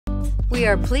We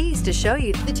are pleased to show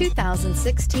you the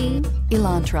 2016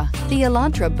 Elantra. The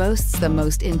Elantra boasts the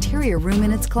most interior room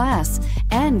in its class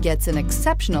and gets an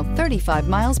exceptional 35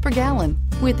 miles per gallon.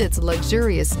 With its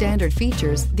luxurious standard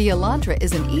features, the Elantra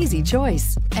is an easy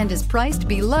choice and is priced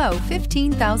below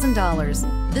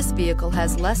 $15,000. This vehicle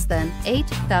has less than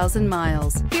 8,000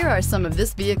 miles. Here are some of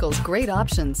this vehicle's great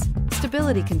options: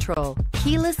 stability control,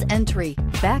 keyless entry,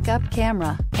 backup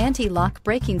camera, anti-lock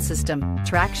braking system,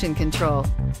 traction control,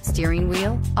 steering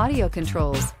wheel audio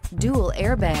controls, dual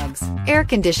airbags, air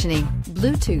conditioning,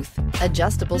 Bluetooth,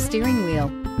 adjustable steering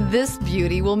wheel. This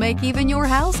beauty will make even your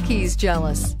house keys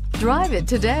jealous. Drive it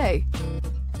today.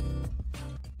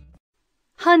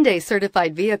 Hyundai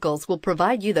certified vehicles will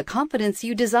provide you the confidence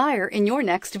you desire in your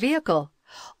next vehicle.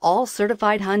 All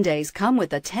certified Hyundais come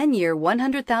with a 10-year,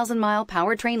 100,000-mile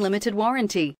powertrain limited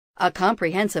warranty, a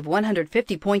comprehensive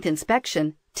 150-point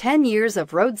inspection, 10 years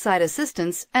of roadside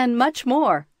assistance, and much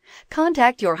more.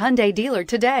 Contact your Hyundai dealer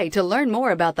today to learn more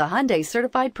about the Hyundai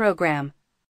Certified program.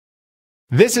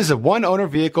 This is a one-owner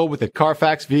vehicle with a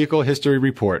Carfax Vehicle History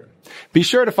Report. Be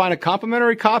sure to find a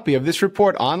complimentary copy of this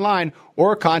report online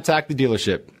or contact the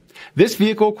dealership. This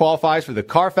vehicle qualifies for the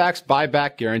Carfax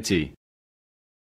Buyback Guarantee.